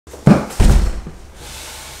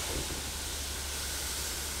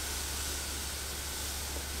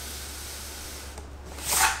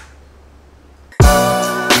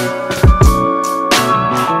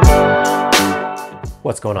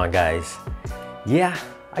What's going on, guys? Yeah,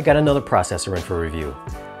 I got another processor in for review.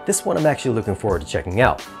 This one I'm actually looking forward to checking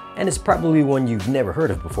out, and it's probably one you've never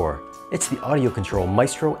heard of before. It's the AudioControl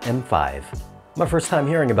Maestro M5. My first time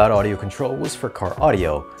hearing about AudioControl was for car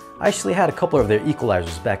audio. I actually had a couple of their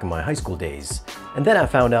equalizers back in my high school days, and then I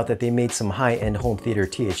found out that they made some high-end home theater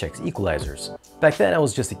THX equalizers. Back then I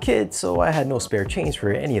was just a kid, so I had no spare change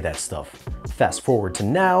for any of that stuff. Fast forward to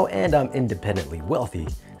now, and I'm independently wealthy.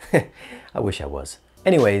 I wish I was.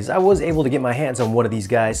 Anyways, I was able to get my hands on one of these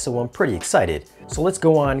guys, so I'm pretty excited. So let's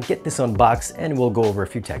go on, get this unboxed, and we'll go over a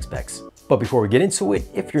few tech specs. But before we get into it,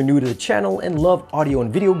 if you're new to the channel and love audio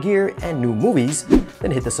and video gear and new movies, then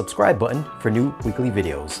hit the subscribe button for new weekly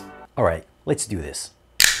videos. Alright, let's do this.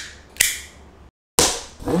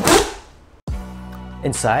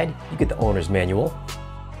 Inside, you get the owner's manual,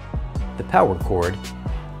 the power cord,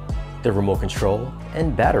 the remote control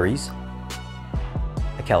and batteries,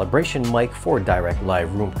 a calibration mic for direct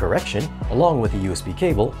live room correction, along with a USB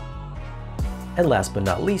cable, and last but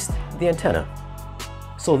not least, the antenna.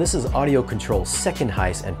 So this is AudioControl's second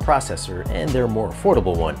highest end processor and their more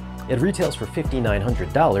affordable one. It retails for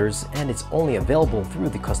 $5,900 and it's only available through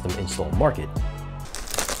the custom install market.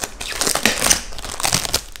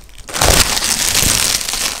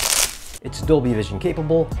 It's Dolby Vision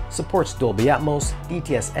capable, supports Dolby Atmos,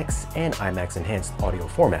 DTS-X and IMAX Enhanced audio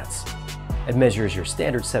formats. It measures your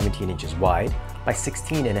standard 17 inches wide by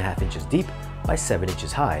 16.5 inches deep by 7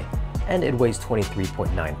 inches high, and it weighs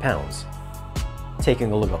 23.9 pounds.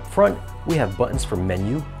 Taking a look up front, we have buttons for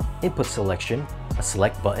menu, input selection, a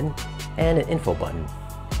select button, and an info button.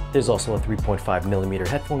 There's also a 3.5mm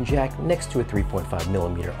headphone jack next to a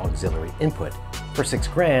 3.5mm auxiliary input. For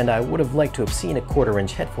 $6 grand, I would have liked to have seen a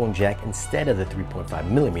 1/4-inch headphone jack instead of the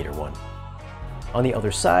 3.5mm one. On the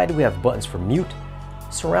other side, we have buttons for mute,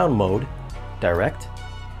 surround mode, direct,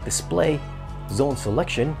 display, zone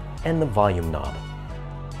selection, and the volume knob.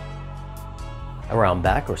 Around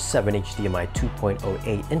back are 7 HDMI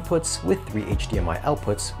 2.08 inputs with 3 HDMI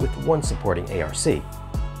outputs with 1 supporting ARC.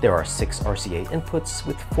 There are 6 RCA inputs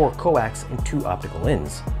with 4 coax and 2 optical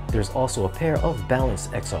ins. There's also a pair of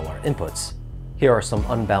balanced XLR inputs. Here are some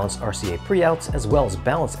unbalanced RCA pre-outs as well as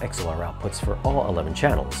balanced XLR outputs for all 11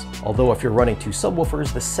 channels. Although if you're running 2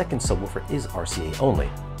 subwoofers, the second subwoofer is RCA only.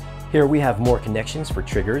 Here we have more connections for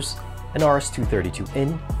triggers, an RS-232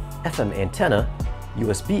 in, FM antenna,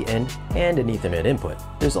 USB in, and an Ethernet input.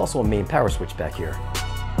 There's also a main power switch back here.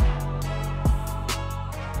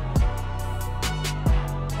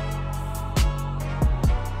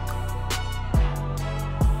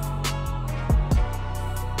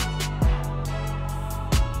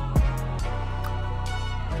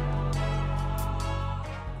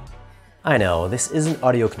 I know, this isn't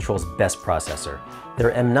AudioControl's best processor.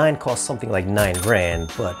 Their M9 costs something like $9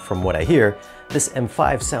 grand, but from what I hear, this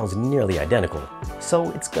M5 sounds nearly identical, so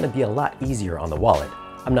it's going to be a lot easier on the wallet.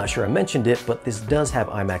 I'm not sure I mentioned it, but this does have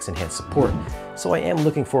IMAX Enhanced support, so I am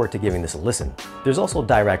looking forward to giving this a listen. There's also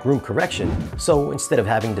direct room correction, so instead of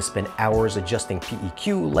having to spend hours adjusting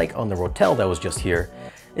PEQ like on the Rotel that was just here,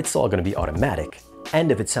 it's all going to be automatic.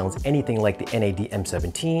 And if it sounds anything like the NAD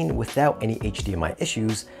M17 without any HDMI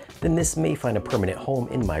issues, then this may find a permanent home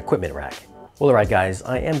in my equipment rack. Well, alright guys,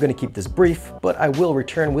 I am going to keep this brief, but I will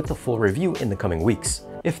return with a full review in the coming weeks.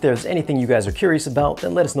 If there's anything you guys are curious about,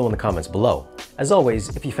 then let us know in the comments below. As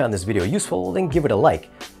always, if you found this video useful, then give it a like.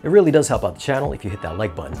 It really does help out the channel if you hit that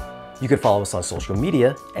like button. You can follow us on social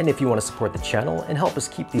media, and if you want to support the channel and help us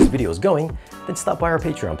keep these videos going, then stop by our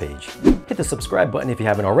Patreon page. Hit the subscribe button if you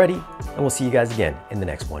haven't already, and we'll see you guys again in the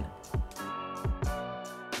next one.